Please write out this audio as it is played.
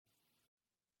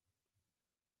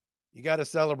You got to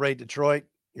celebrate, Detroit.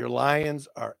 Your Lions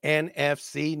are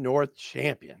NFC North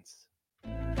champions.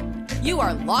 You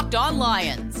are Locked On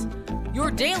Lions,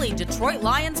 your daily Detroit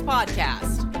Lions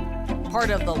podcast. Part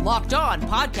of the Locked On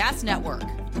Podcast Network,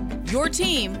 your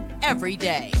team every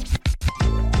day.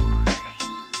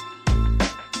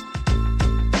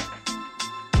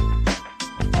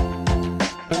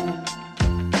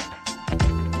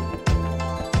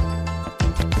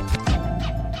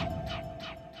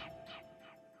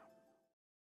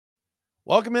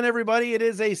 Welcome in, everybody. It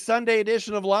is a Sunday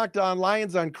edition of Locked On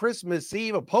Lions on Christmas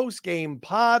Eve, a post-game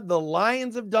pod. The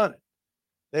Lions have done it.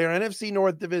 They are NFC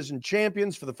North Division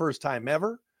champions for the first time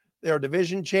ever. They are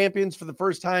division champions for the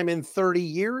first time in 30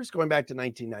 years, going back to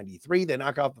 1993. They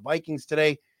knock off the Vikings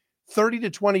today,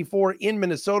 30-24 in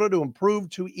Minnesota to improve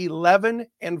to 11-4.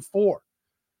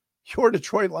 Your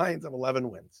Detroit Lions have 11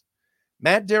 wins.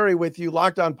 Matt Derry with you,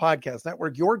 Locked On Podcast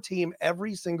Network, your team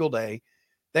every single day.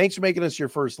 Thanks for making us your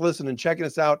first listen and checking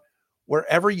us out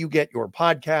wherever you get your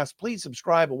podcast. Please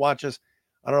subscribe and watch us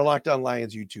on our Locked On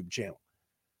Lions YouTube channel.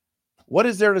 What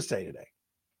is there to say today?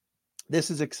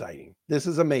 This is exciting. This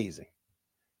is amazing.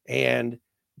 And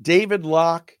David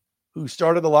Locke, who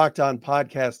started the Locked On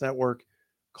Podcast Network,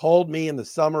 called me in the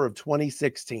summer of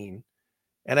 2016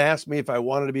 and asked me if I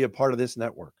wanted to be a part of this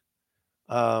network.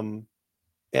 And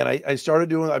I started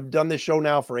doing, I've done this show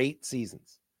now for 8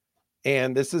 seasons.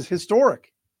 And this is historic.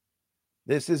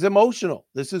 This is emotional.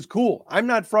 This is cool. I'm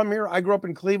not from here. I grew up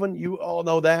in Cleveland. You all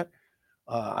know that.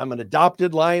 I'm an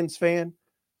adopted Lions fan.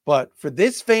 But for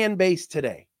this fan base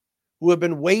today, who have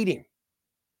been waiting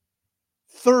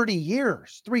 30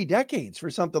 years, 3 decades for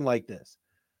something like this,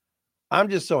 I'm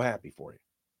just so happy for you.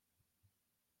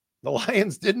 The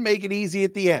Lions didn't make it easy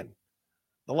at the end.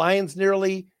 The Lions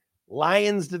nearly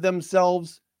Lionsed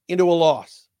themselves into a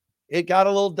loss. It got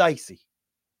a little dicey.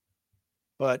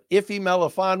 But Ife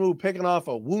Melifonwu picking off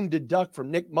a wounded duck from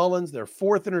Nick Mullins, their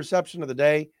 4th interception of the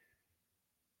day.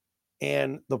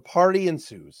 And the party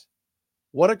ensues.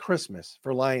 What a Christmas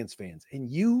for Lions fans. And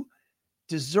you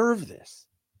deserve this.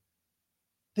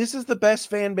 This is the best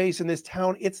fan base in this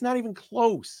town. It's not even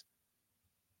close.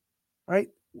 All right?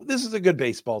 This is a good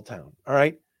baseball town. All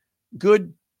right?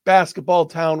 Good basketball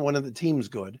town when the team's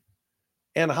good.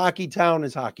 And hockey town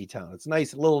is hockey town. It's a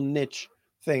nice little niche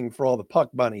thing for all the puck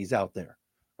bunnies out there.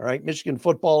 All right, Michigan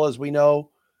football, as we know,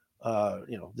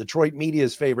 Detroit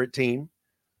media's favorite team.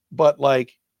 But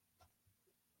like,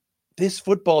 this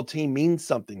football team means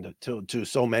something to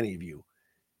so many of you.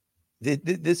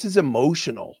 This is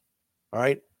emotional. All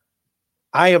right,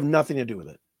 I have nothing to do with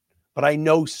it, but I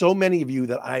know so many of you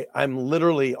that I'm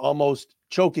literally almost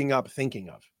choking up thinking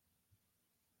of.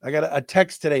 I got a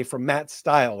text today from Matt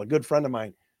Stile, a good friend of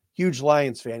mine, huge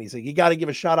Lions fan. He's like, you got to give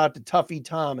a shout out to Tuffy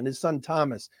Tom and his son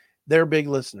Thomas. They're big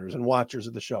listeners and watchers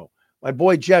of the show. My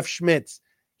boy, Jeff Schmitz,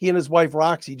 he and his wife,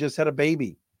 Roxy, just had a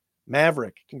baby,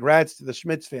 Maverick. Congrats to the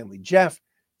Schmitz family. Jeff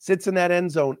sits in that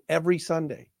end zone every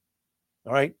Sunday.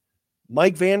 All right.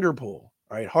 Mike Vanderpool.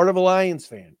 All right. Heart of a Lions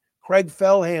fan. Craig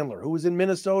Fellhandler, who was in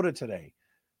Minnesota today.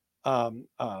 Theo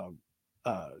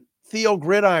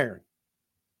Gridiron.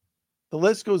 The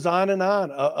list goes on and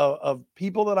on of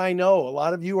people that I know. A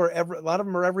lot of them are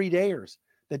everydayers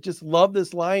that just love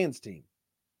this Lions team.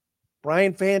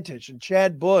 Brian Fantich and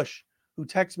Chad Bush, who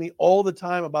text me all the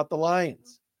time about the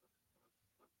Lions.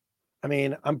 I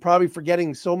mean, I'm probably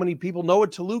forgetting so many people. Noah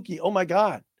Taluki, oh my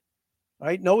God.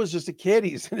 Right? Noah's just a kid.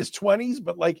 He's in his 20s,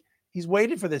 but like, he's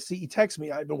waited for this. He texts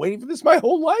me, I've been waiting for this my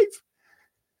whole life.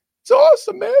 It's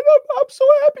awesome, man. I'm so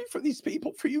happy for these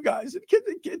people, for you guys.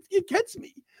 It gets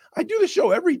me. I do the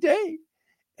show every day.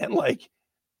 And like,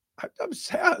 I'm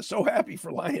so happy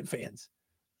for Lion fans.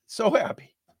 So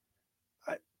happy.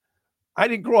 I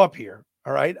didn't grow up here.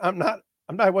 All right.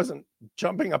 I wasn't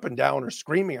jumping up and down or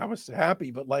screaming. I was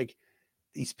happy, but like,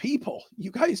 these people,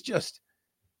 you guys just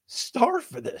starve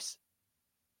for this.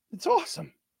 It's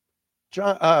awesome.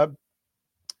 John,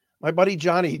 my buddy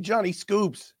Johnny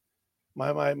Scoops,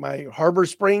 my Harbor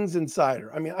Springs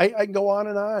insider. I mean, I can go on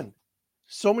and on.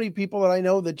 So many people that I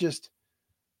know that just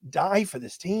die for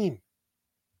this team.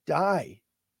 Die.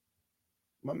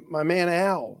 My man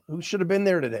Al, who should have been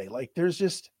there today. Like, there's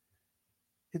just,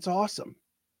 it's awesome.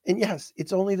 And yes,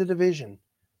 it's only the division.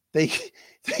 They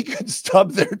could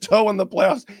stub their toe in the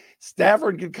playoffs.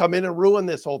 Stafford could come in and ruin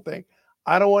this whole thing.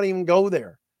 I don't want to even go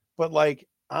there. But like,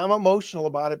 I'm emotional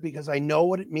about it because I know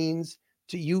what it means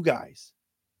to you guys,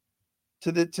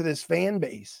 to this fan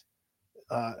base,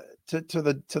 to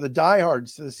the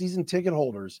diehards, to the season ticket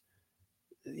holders.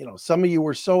 You know, some of you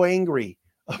were so angry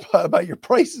about your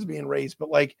prices being raised, but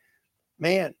like,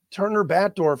 man, Turner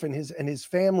Batdorf and his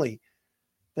family,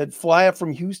 that fly up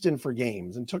from Houston for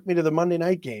games and took me to the Monday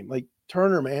night game. Like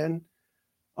Turner, man.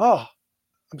 Oh,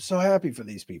 I'm so happy for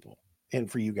these people and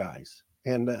for you guys.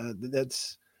 And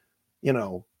that's,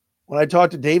 when I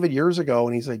talked to David years ago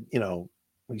and he's like, when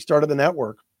he started the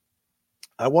network,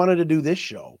 I wanted to do this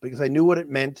show because I knew what it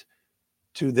meant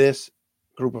to this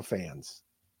group of fans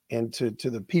and to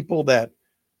the people that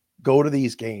go to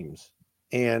these games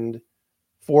and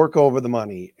fork over the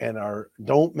money and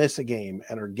don't miss a game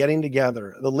and are getting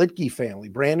together. The Litke family,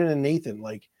 Brandon and Nathan,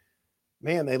 like,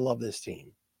 man, they love this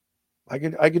team. I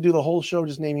could do the whole show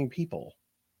just naming people.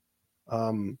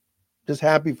 Just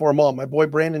happy for them all. My boy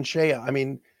Brandon Shea. I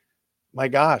mean, my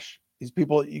gosh, these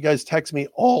people, you guys text me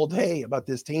all day about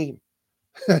this team.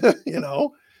 I'm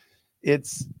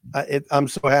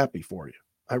so happy for you.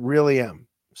 I really am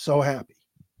so happy.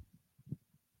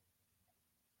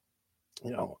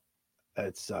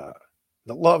 It's the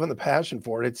love and the passion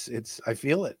for it. I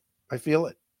feel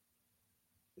it.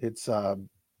 It's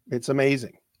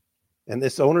amazing. And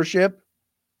this ownership,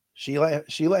 Sheila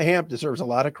Hamp deserves a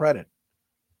lot of credit.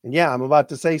 And yeah, I'm about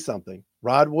to say something.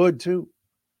 Rod Wood too.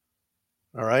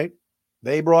 All right.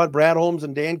 They brought Brad Holmes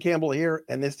and Dan Campbell here,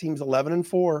 and this team's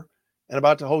 11-4 and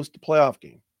about to host a playoff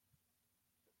game.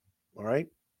 All right.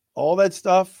 All that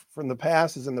stuff from the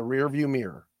past is in the rearview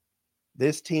mirror.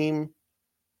 This team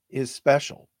is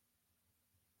special.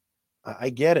 I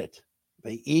get it.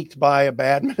 They eked by a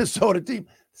bad Minnesota team.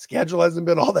 Schedule hasn't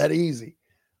been all that easy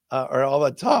or all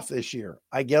that tough this year.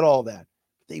 I get all that.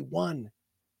 They won.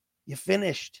 You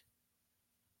finished.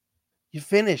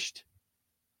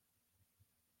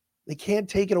 They can't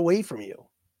take it away from you.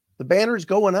 The banner's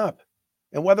going up.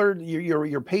 And whether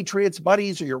your Patriots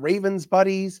buddies or your Ravens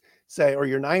buddies say, or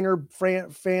your Niner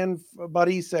fan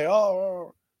buddies say,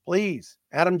 oh, please.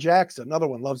 Adam Jackson, another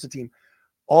one, loves the team.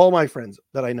 All my friends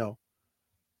that I know.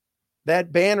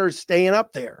 That banner's staying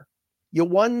up there. You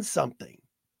won something.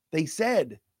 They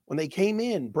said when they came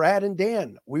in, Brad and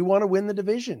Dan, we want to win the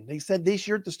division. They said this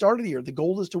year at the start of the year, the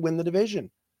goal is to win the division.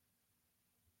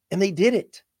 And they did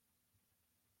it.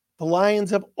 The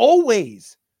Lions have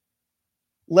always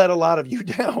let a lot of you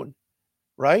down,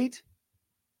 right?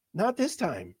 Not this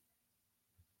time.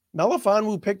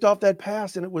 Melifonwu picked off that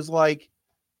pass, and it was like,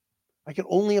 I can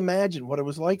only imagine what it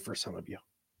was like for some of you.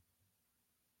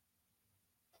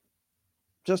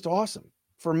 Just awesome.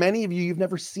 For many of you, you've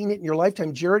never seen it in your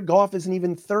lifetime. Jared Goff isn't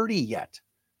even 30 yet.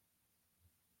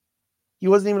 He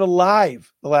wasn't even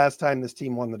alive the last time this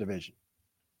team won the division.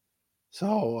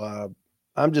 So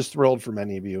I'm just thrilled for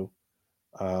many of you.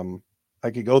 I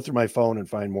could go through my phone and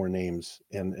find more names.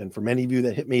 And for many of you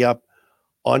that hit me up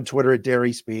on Twitter at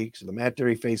Derry Speaks, or the Matt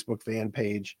Derry Facebook fan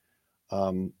page,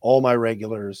 all my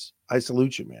regulars, I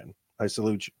salute you, man. I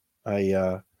salute you.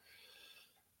 I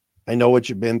know what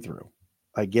you've been through.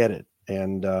 I get it.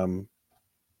 And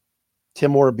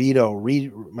Tim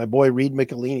Orbito, my boy Reed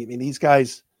Michelini. I mean, these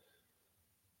guys,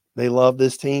 they love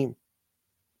this team.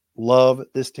 Love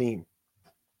this team.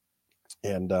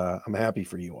 And I'm happy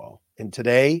for you all. And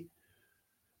today,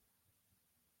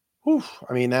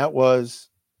 that was,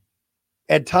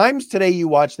 at times today you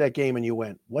watched that game and you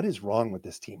went, what is wrong with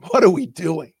this team? What are we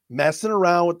doing? Messing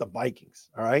around with the Vikings,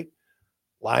 all right?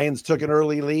 Lions took an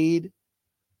early lead.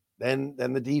 Then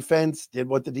the defense did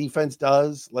what the defense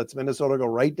does, lets Minnesota go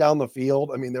right down the field.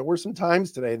 I mean, there were some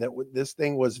times today that this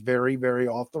thing was very, very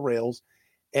off the rails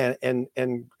and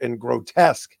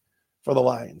grotesque for the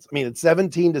Lions. I mean, at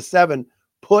 17-7,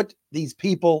 put these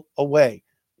people away.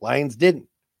 Lions didn't.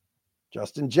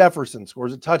 Justin Jefferson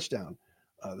scores a touchdown.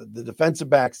 The defensive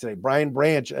backs today, Brian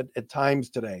Branch at times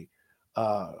today.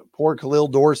 Poor Khalil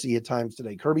Dorsey at times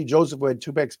today. Kirby Joseph, who had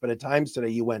 2 picks, but at times today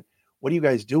you went, what are you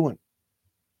guys doing?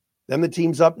 Then the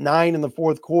team's up 9 in the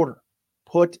fourth quarter.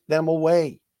 Put them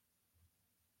away.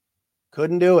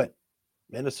 Couldn't do it.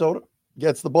 Minnesota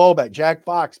gets the ball back. Jack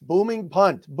Fox, booming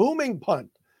punt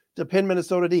to pin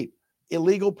Minnesota deep.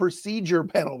 Illegal procedure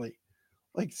penalty.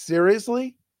 Like,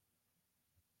 seriously?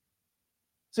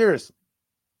 Seriously.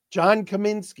 John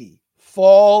Kaminsky,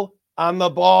 fall on the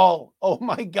ball. Oh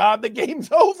my God, the game's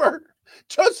over.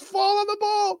 Just fall on the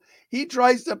ball. He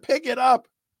tries to pick it up.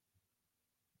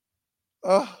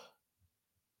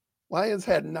 Lions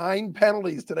had 9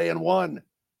 penalties today and won,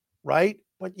 right?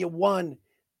 But you won.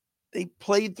 They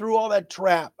played through all that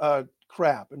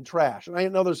crap and trash. And I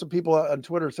know there's some people on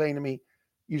Twitter saying to me,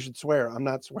 you should swear. I'm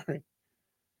not swearing.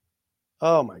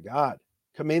 Oh my God.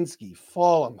 Kaminsky,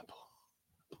 fall on the ball.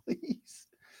 Please.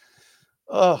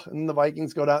 And the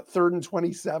Vikings go down 3rd and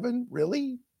 27.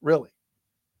 Really?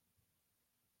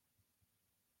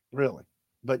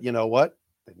 But you know what?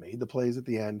 They made the plays at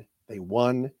the end. They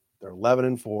won. They're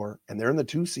 11-4, and they're in the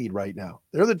 2 seed right now.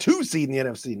 They're the 2 seed in the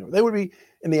NFC. They would be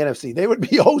in the NFC. They would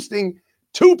be hosting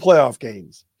 2 playoff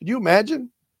games. Could you imagine?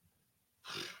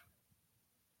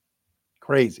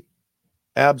 Crazy.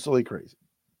 Absolutely crazy.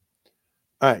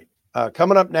 All right.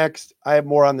 Coming up next, I have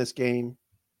more on this game.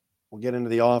 We'll get into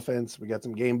the offense. We got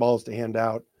some game balls to hand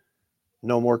out.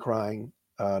 No more crying.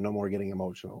 No more getting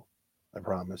emotional. I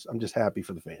promise. I'm just happy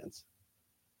for the fans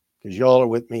because y'all are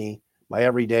with me, my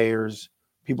everydayers,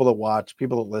 people that watch,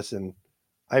 people that listen.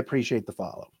 I appreciate the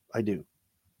follow. I do.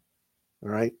 All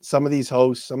right. Some of these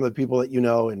hosts, some of the people that you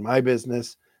know in my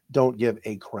business don't give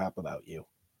a crap about you.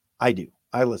 I do.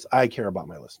 I care about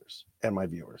my listeners and my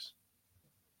viewers.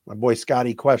 My boy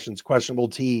Scotty questions, questionable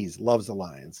teas, loves the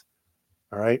Lions.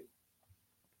 All right.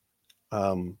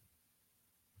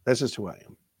 That's just who I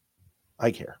am.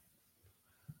 I care.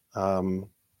 All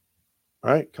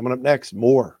right. Coming up next,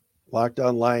 more Locked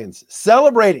On Lions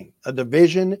celebrating a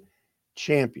division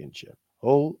championship.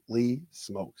 Holy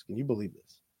smokes. Can you believe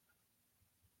this?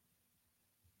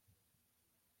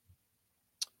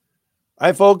 All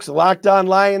right, folks, Locked On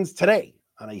Lions today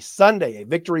on a Sunday, a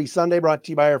victory Sunday brought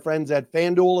to you by our friends at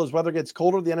FanDuel. As weather gets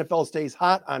colder, the NFL stays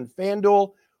hot on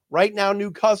FanDuel. Right now,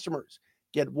 new customers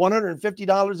get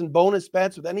 $150 in bonus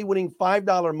bets with any winning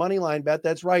 $5 money line bet.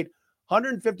 That's right,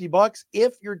 $150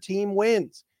 if your team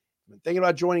wins. If you're thinking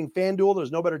about joining FanDuel,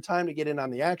 there's no better time to get in on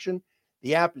the action.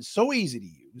 The app is so easy to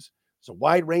use. There's a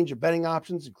wide range of betting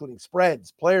options, including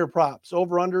spreads, player props,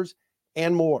 over-unders,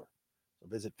 and more. So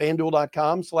visit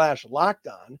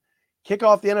FanDuel.com/lockedon. Kick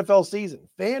off the NFL season.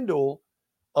 FanDuel,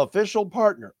 official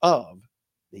partner of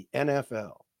the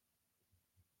NFL.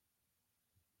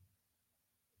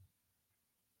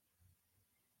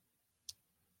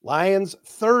 Lions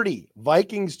 30,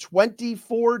 Vikings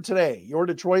 24 today. Your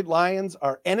Detroit Lions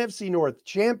are NFC North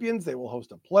champions. They will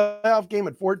host a playoff game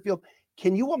at Ford Field.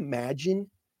 Can you imagine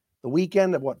the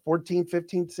weekend of 14th,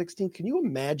 15th, 16th? Can you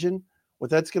imagine what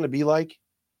that's going to be like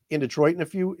in Detroit in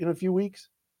a few weeks?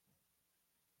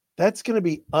 That's going to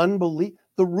be unbelievable.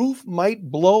 The roof might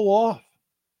blow off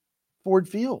Ford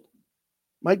Field.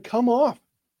 Might come off.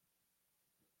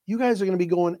 You guys are going to be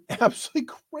going absolutely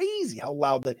crazy how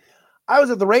loud that. I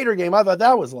was at the Raider game. I thought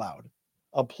that was loud.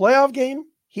 A playoff game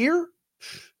here?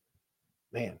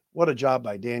 Man, what a job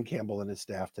by Dan Campbell and his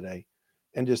staff today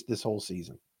and just this whole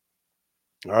season.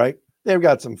 All right. They've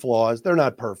got some flaws. They're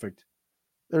not perfect.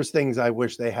 There's things I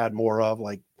wish they had more of,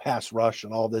 like pass rush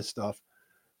and all this stuff.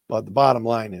 But the bottom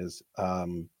line is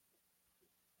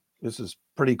this is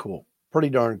pretty cool. Pretty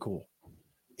darn cool.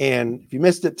 And if you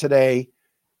missed it today,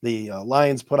 the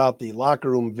Lions put out the locker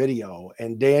room video,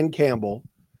 and Dan Campbell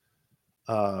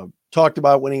talked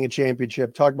about winning a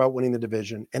championship, talked about winning the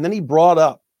division. And then he brought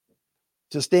up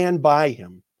to stand by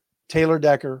him, Taylor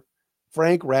Decker,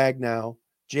 Frank Ragnow,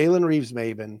 Jalen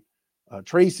Reeves-Maven,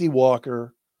 Tracy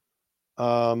Walker,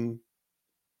 and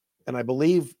I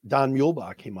believe Don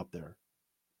Muehlbach came up there.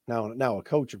 Now a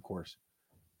coach, of course.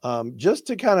 Just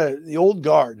to kind of the old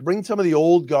guard, bring some of the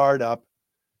old guard up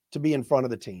to be in front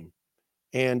of the team.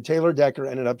 And Taylor Decker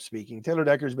ended up speaking. Taylor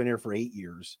Decker's been here for 8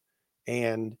 years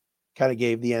and kind of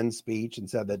gave the end speech and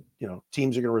said that,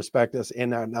 teams are going to respect us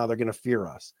and now they're going to fear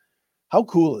us. How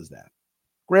cool is that?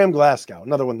 Graham Glasgow,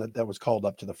 another one that was called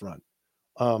up to the front.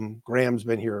 Graham's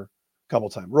been here a couple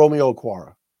times. Romeo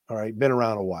Okwara, all right, been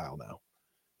around a while now.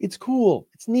 It's cool.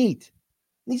 It's neat.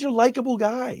 These are likable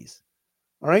guys,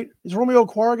 all right? Is Romeo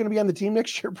Okwara going to be on the team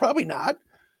next year? Probably not,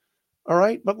 all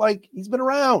right? But, he's been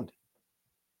around.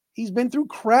 He's been through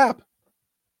crap.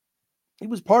 He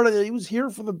was here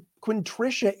for the Quinn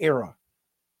Tricia era.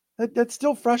 That's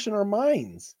still fresh in our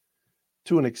minds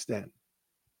to an extent.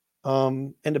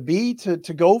 And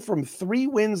to go from 3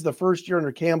 wins the first year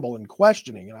under Campbell and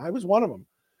questioning, and I was one of them.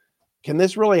 Can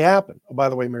this really happen? Oh, by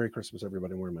the way, Merry Christmas,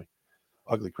 everybody. I'm wearing my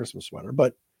ugly Christmas sweater.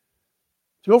 But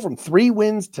to go from 3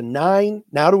 wins to 9,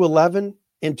 now to 11,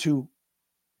 and to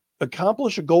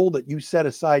accomplish a goal that you set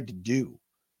aside to do,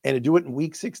 and to do it in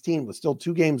week 16 with still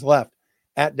 2 games left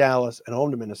at Dallas and home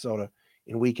to Minnesota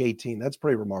in week 18. That's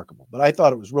pretty remarkable. But I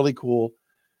thought it was really cool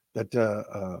that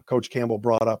Coach Campbell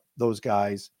brought up those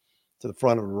guys to the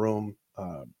front of the room.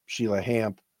 Sheila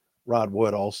Hamp, Rod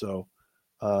Wood also.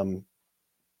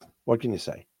 What can you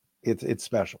say? It's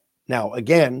special. Now,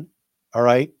 again, all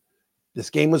right, this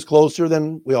game was closer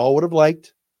than we all would have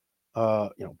liked.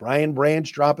 Brian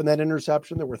Branch dropping that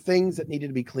interception. There were things that needed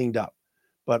to be cleaned up.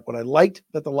 But what I liked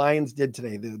that the Lions did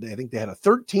today, I think they had a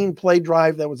 13-play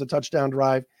drive that was a touchdown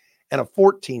drive and a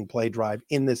 14-play drive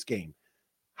in this game.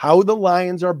 How the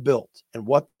Lions are built and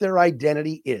what their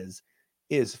identity is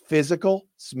physical,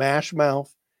 smash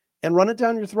mouth, and run it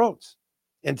down your throats.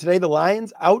 And today the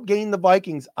Lions outgained the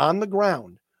Vikings on the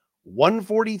ground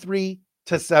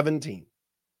 143-17.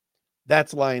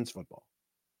 That's Lions football.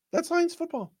 That's Lions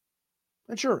football.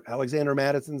 And sure, Alexander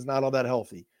Madison's not all that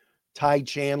healthy. Ty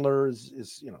Chandler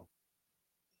is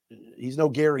he's no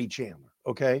Gary Chandler,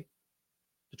 okay?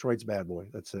 Detroit's a bad boy.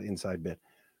 That's an inside bit.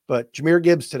 But Jahmyr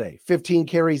Gibbs today, 15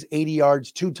 carries, 80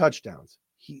 yards, 2 touchdowns.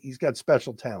 He's got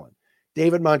special talent.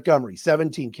 David Montgomery,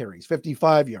 17 carries,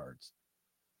 55 yards.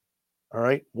 All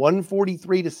right,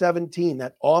 143-17.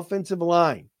 That offensive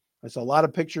line. I saw a lot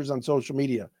of pictures on social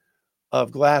media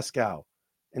of Glasgow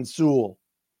and Sewell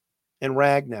and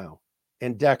Ragnow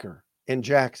and Decker and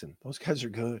Jackson. Those guys are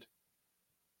good.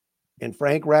 And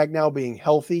Frank Ragnow being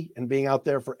healthy and being out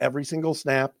there for every single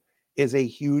snap is a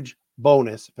huge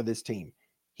bonus for this team.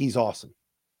 He's awesome.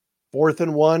 4th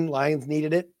and 1, Lions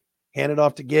needed it. Handed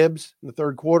off to Gibbs in the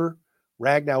third quarter.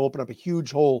 Ragnow opened up a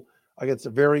huge hole against a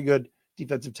very good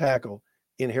defensive tackle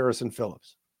in Harrison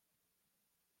Phillips.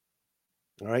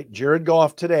 All right, Jared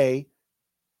Goff today,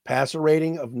 passer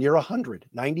rating of near 100,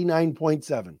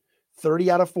 99.7,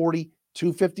 30 out of 40,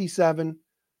 257,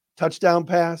 touchdown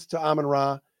pass to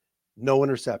Amon-Ra, no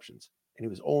interceptions, and he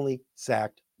was only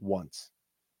sacked once.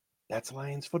 That's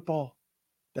Lions football.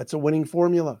 That's a winning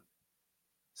formula.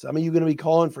 Some of you going to be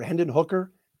calling for Hendon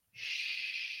Hooker.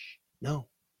 Shh. No,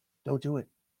 don't do it.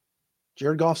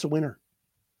 Jared Goff's a winner.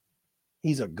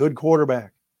 He's a good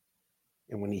quarterback.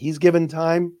 And when he's given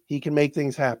time, he can make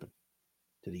things happen.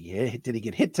 Did he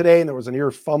get hit today and there was a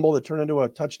near fumble that turned into a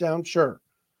touchdown? Sure.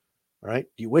 All right.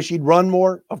 Do you wish he'd run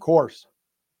more? Of course.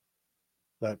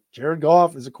 But Jared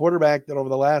Goff is a quarterback that over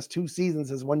the last 2 seasons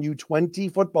has won you 20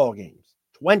 football games.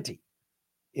 20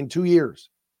 in 2 years.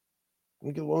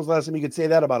 When was the last time you could say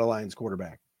that about a Lions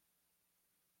quarterback?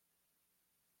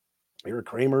 Eric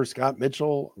Kramer, Scott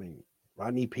Mitchell,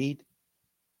 Rodney Peete.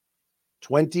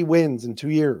 20 wins in 2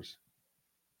 years.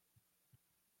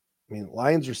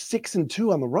 Lions are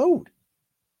 6-2 on the road.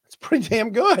 That's pretty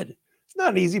damn good. It's not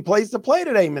an easy place to play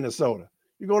today, Minnesota.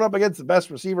 You're going up against the best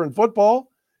receiver in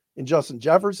football in Justin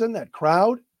Jefferson, that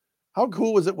crowd. How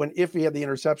cool was it when Iffy had the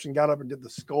interception, got up and did the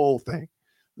skull thing,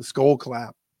 the skull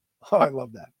clap? Oh, I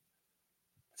love that.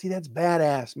 See, that's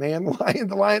badass, man.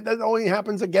 The Lion, that only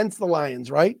happens against the Lions,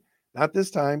 right? Not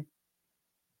this time.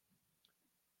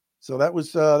 So that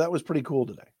was pretty cool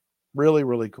today. Really,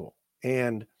 really cool.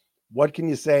 And what can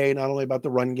you say not only about the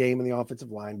run game and the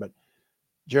offensive line, but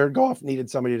Jared Goff needed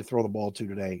somebody to throw the ball to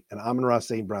today, and Amon-Ra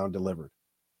St. Brown delivered.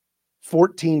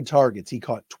 14 targets. He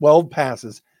caught 12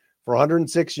 passes for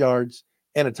 106 yards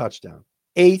and a touchdown.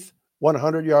 8th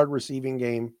 100-yard receiving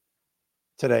game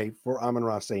today for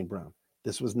Amon-Ra St. Brown.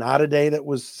 This was not a day that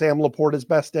was Sam Laporta's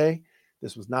best day.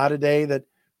 This was not a day that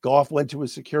Goff went to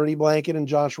his security blanket and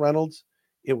Josh Reynolds.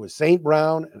 It was St.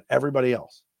 Brown and everybody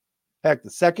else. Heck, the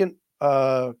second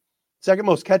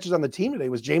most catches on the team today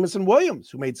was Jamison Williams,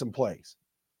 who made some plays,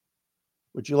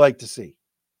 which you like to see.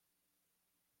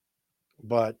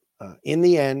 But in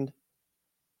the end,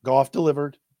 Goff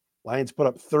delivered. Lions put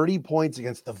up 30 points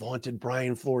against the vaunted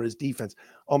Brian Flores defense.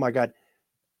 Oh, my God.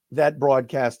 That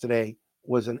broadcast today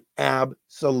was an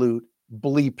absolute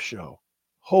bleep show.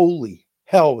 Holy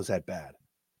hell, was that bad.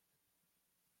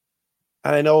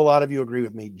 And I know a lot of you agree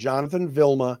with me. Jonathan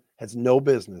Vilma has no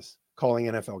business calling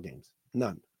NFL games.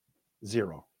 None.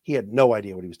 Zero. He had no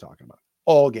idea what he was talking about.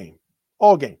 All game.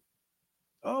 All game.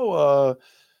 Oh,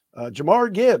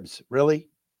 Jahmyr Gibbs. Really?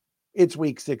 It's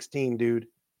week 16, dude.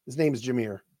 His name's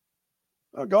Jahmyr.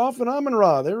 Goff and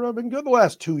Amon-Ra, they've been good the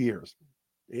last 2 years.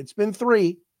 It's been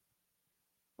 3.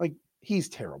 Like, he's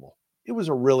terrible. It was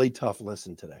a really tough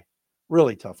listen today.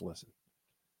 Really tough listen.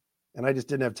 And I just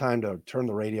didn't have time to turn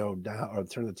the radio down or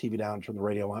turn the TV down, turn the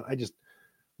radio on.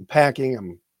 I'm packing.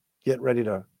 I'm getting ready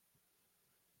to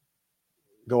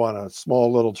go on a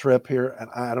small little trip here. And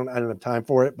I don't have time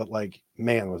for it, but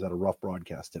man, was that a rough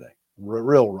broadcast today.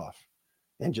 Real rough.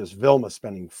 And just Vilma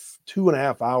spending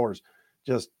 2.5 hours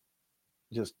just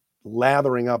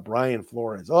lathering up Brian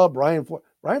Flores. Oh, Brian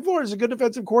Flores is a good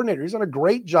defensive coordinator. He's done a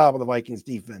great job of the Vikings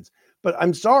defense. But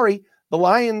I'm sorry, the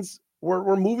Lions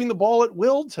were moving the ball at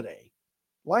will today.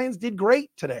 Lions did great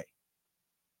today.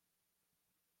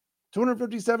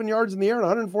 257 yards in the air and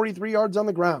 143 yards on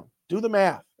the ground. Do the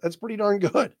math. That's pretty darn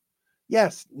good.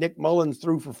 Yes, Nick Mullins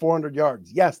threw for 400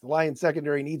 yards. Yes, the Lions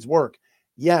secondary needs work.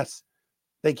 Yes,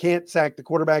 they can't sack the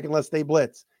quarterback unless they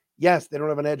blitz. Yes, they don't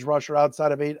have an edge rusher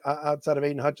outside of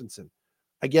Aiden Hutchinson.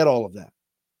 I get all of that.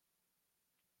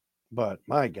 But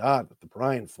my God, with the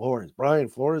Brian Flores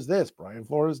this, Brian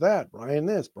Flores that, Brian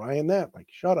this, Brian that.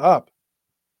 Shut up.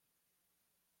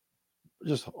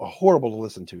 Just horrible to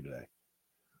listen to today.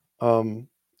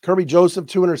 Kirby Joseph,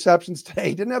 2 interceptions today.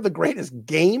 He didn't have the greatest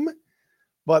game,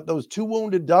 but those 2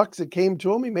 wounded ducks that came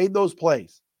to him, he made those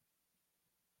plays.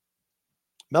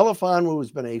 Melifonwu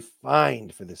has been a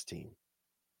find for this team.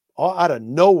 All out of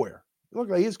nowhere. It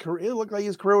looked like his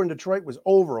career in Detroit was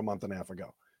over a month and a half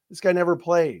ago. This guy never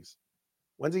plays.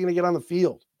 When's he going to get on the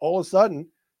field? All of a sudden,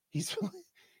 he's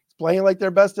playing like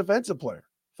their best defensive player.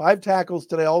 5 tackles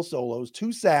today, all solos,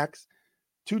 2 sacks,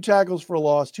 2 tackles for a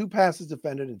loss, 2 passes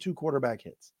defended, and 2 quarterback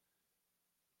hits.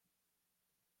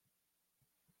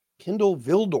 Kendall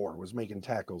Vildor was making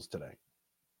tackles today.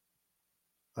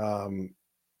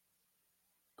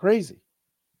 Crazy.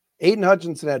 Aiden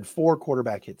Hutchinson had 4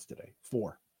 quarterback hits today.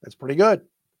 4. That's pretty good.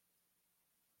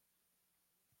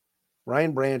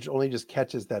 Ryan Branch only just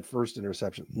catches that first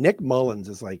interception. Nick Mullins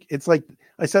is like, it's like,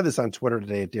 I said this on Twitter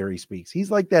today at Dairy Speaks.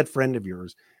 He's like that friend of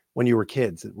yours when you were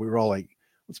kids. We were all like,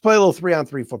 let's play a little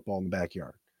 3-on-3 football in the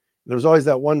backyard. And there was always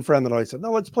that one friend that always said,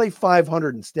 no, let's play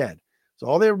 500 instead.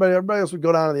 So everybody else would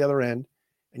go down to the other end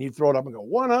and you'd throw it up and go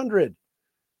 100,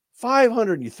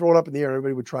 500, and you throw it up in the air.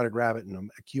 Everybody would try to grab it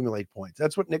and accumulate points.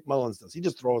 That's what Nick Mullins does. He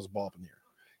just throws the ball up in the air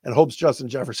and hopes Justin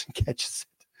Jefferson catches it.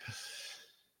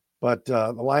 But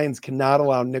the Lions cannot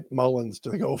allow Nick Mullins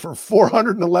to go for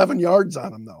 411 yards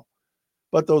on him, though.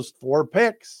 But those 4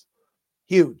 picks,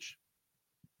 huge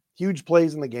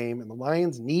plays in the game, and the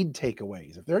Lions need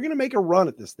takeaways. If they're going to make a run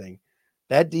at this thing,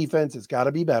 that defense has got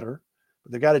to be better,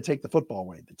 but they've got to take the football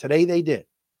away. Today they did.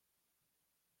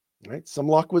 Right? Some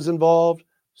luck was involved,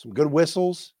 some good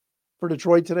whistles for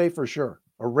Detroit today for sure.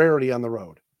 A rarity on the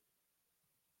road.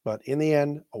 But in the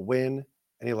end, a win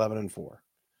and 11-4.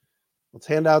 Let's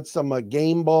hand out some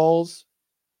game balls.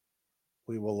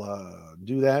 We will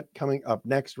do that coming up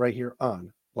next right here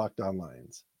on Locked On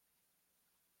Lions.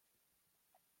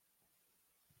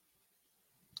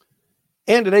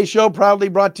 And today's show proudly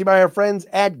brought to you by our friends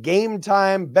at Game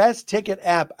Time. Best ticket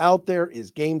app out there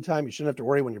is Game Time. You shouldn't have to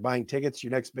worry when you're buying tickets to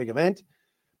your next big event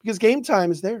because Game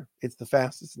Time is there. It's the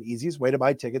fastest and easiest way to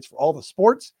buy tickets for all the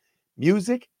sports,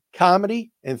 music,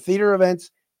 comedy, and theater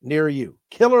events near you.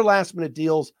 Killer last-minute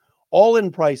deals,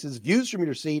 all-in prices, views from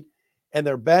your seat, and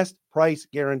their best price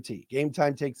guarantee. Game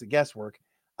Time takes the guesswork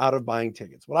out of buying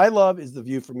tickets. What I love is the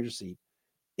view from your seat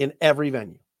in every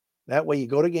venue. That way you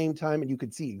go to Game Time and you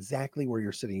can see exactly where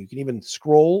you're sitting. You can even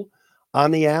scroll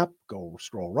on the app, go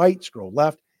scroll right, scroll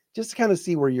left, just to kind of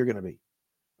see where you're going to be.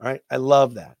 All right. I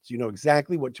love that. So you know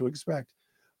exactly what to expect,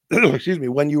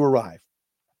 when you arrive.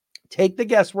 Take the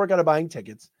guesswork out of buying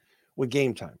tickets with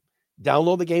Game Time.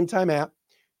 Download the Game Time app,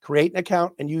 create an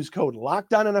account, and use code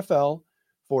LOCKEDONNFL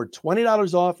for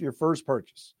 $20 off your first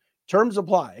purchase. Terms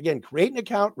apply. Again, create an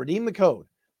account, redeem the code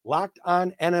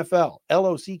LOCKEDONNFL,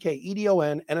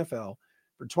 LOCKEDON NFL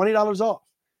for $20 off.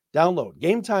 Download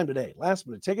Game Time today. Last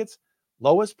minute tickets,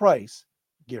 lowest price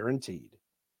guaranteed.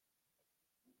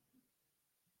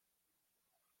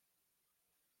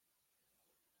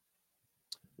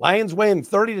 Lions win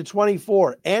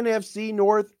 30-24, NFC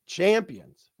North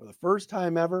champions for the first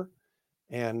time ever.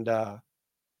 And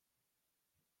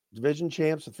division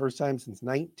champs, the first time since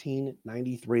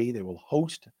 1993. They will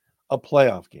host a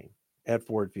playoff game at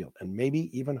Ford Field and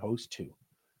maybe even host 2.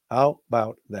 How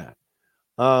about that?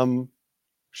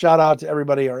 Shout out to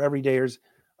everybody, our everydayers.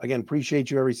 Again, appreciate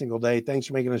you every single day. Thanks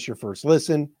for making us your first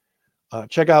listen.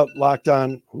 Check out Locked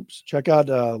On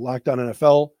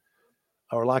NFL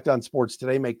or Locked On Sports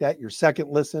Today. Make that your second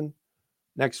listen.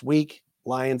 Next week,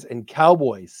 Lions and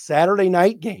Cowboys Saturday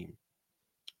night game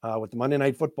with the Monday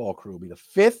Night Football crew will be the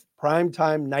 5th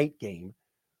primetime night game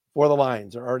for the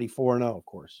Lions. They're already 4-0, of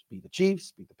course. Beat the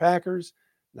Chiefs, beat the Packers,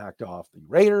 knocked off the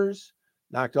Raiders,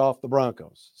 knocked off the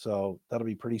Broncos. So that'll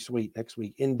be pretty sweet next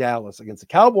week in Dallas against the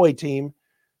Cowboy team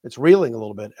that's reeling a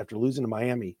little bit after losing to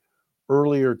Miami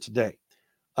earlier today.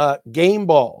 Game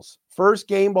balls. First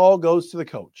game ball goes to the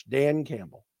coach, Dan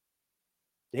Campbell.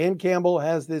 Dan Campbell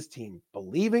has this team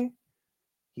believing.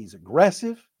 He's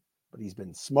aggressive, but he's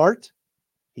been smart.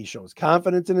 He shows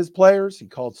confidence in his players. He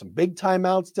called some big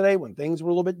timeouts today when things were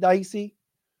a little bit dicey.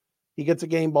 He gets a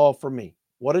game ball from me.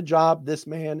 What a job this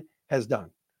man has done.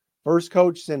 First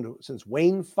coach since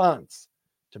Wayne Fonts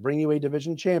to bring you a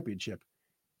division championship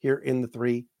here in the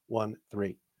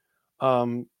 3-1-3.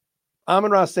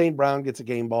 Amon-Ra St. Brown gets a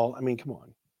game ball. I mean, come on.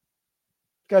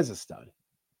 This guy's a stud.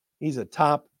 He's a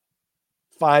top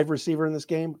 5 receiver in this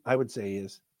game. I would say he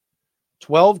is.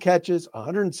 12 catches,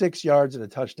 106 yards, and a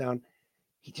touchdown.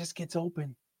 He just gets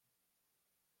open.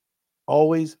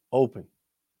 Always open.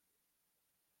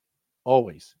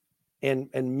 Always. And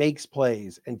makes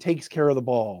plays and takes care of the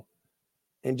ball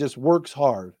and just works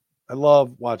hard. I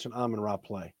love watching Amon-Ra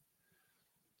play.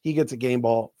 He gets a game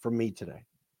ball from me today.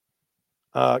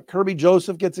 Kirby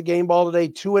Joseph gets a game ball today,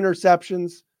 2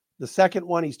 interceptions. The second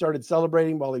one, he started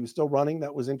celebrating while he was still running.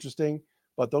 That was interesting,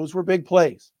 but those were big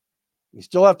plays. You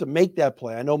still have to make that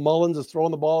play. I know Mullins is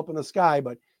throwing the ball up in the sky,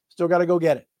 but still got to go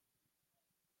get it.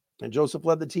 And Joseph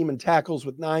led the team in tackles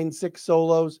with 6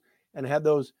 solos, and had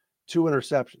those 2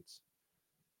 interceptions.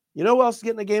 You know who else is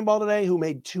getting a game ball today who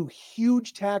made 2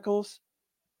 huge tackles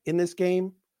in this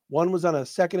game? One was on a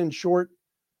 2nd and short,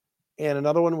 and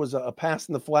another one was a pass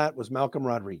in the flat, was Malcolm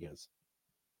Rodriguez.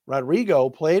 Rodrigo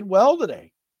played well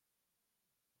today.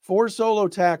 4 solo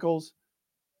tackles.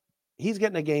 He's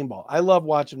getting a game ball. I love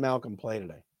watching Malcolm play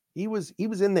today. He was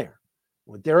in there.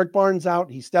 With Derek Barnes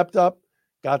out, he stepped up,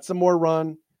 got some more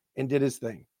run, and did his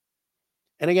thing.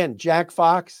 And again, Jack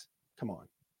Fox, come on.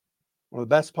 One of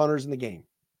the best punters in the game.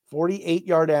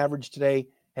 48-yard average today,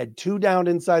 had 2 down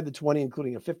inside the 20,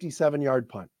 including a 57-yard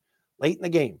punt. Late in the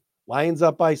game, Lions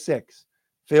up by 6,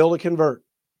 fail to convert.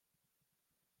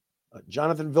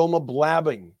 Jonathan Vilma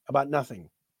blabbing about nothing.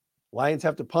 Lions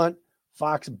have to punt.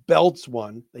 Fox belts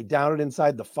one. They down it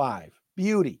inside the 5.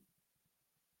 Beauty.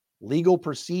 Legal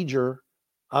procedure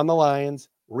on the Lions.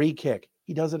 Re-kick.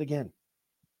 He does it again.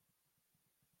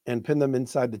 And pin them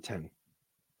inside the 10.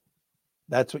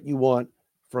 That's what you want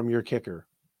from your kicker.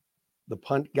 The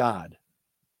punt god,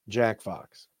 Jack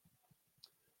Fox.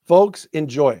 Folks,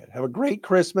 enjoy it. Have a great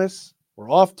Christmas. We're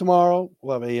off tomorrow.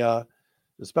 We'll have a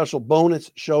special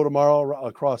bonus show tomorrow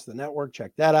across the network.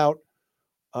 Check that out.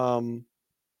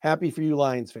 Happy for you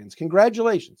Lions fans.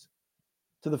 Congratulations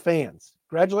to the fans.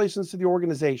 Congratulations to the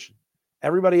organization.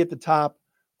 Everybody at the top,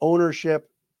 ownership,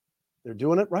 they're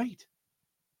doing it right.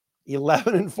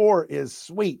 11-4 is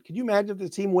sweet. Could you imagine if the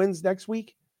team wins next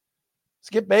week?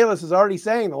 Skip Bayless is already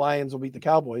saying the Lions will beat the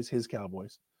Cowboys, his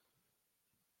Cowboys.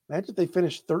 Imagine if they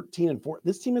finish 13-4.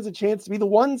 This team has a chance to be the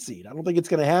 1 seed. I don't think it's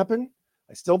going to happen.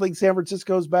 I still think San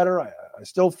Francisco's better. I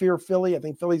still fear Philly. I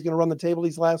think Philly's going to run the table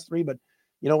these last 3, but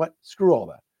you know what? Screw all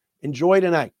that. Enjoy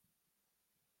tonight.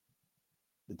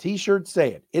 The t-shirts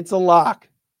say it. It's a lock.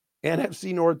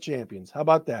 NFC North champions. How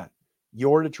about that?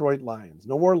 Your Detroit Lions.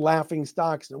 No more laughing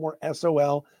stocks. No more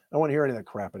SOL. I don't want to hear any of that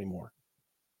crap anymore.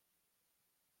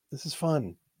 This is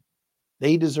fun.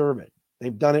 They deserve it.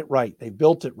 They've done it right. They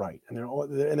built it right. And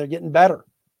they're getting better.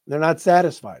 They're not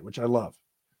satisfied, which I love.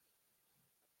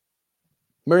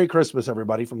 Merry Christmas,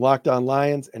 everybody, from Locked On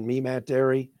Lions and me, Matt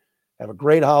Derry. Have a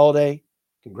great holiday.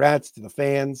 Congrats to the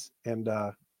fans, and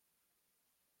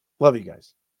love you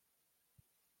guys.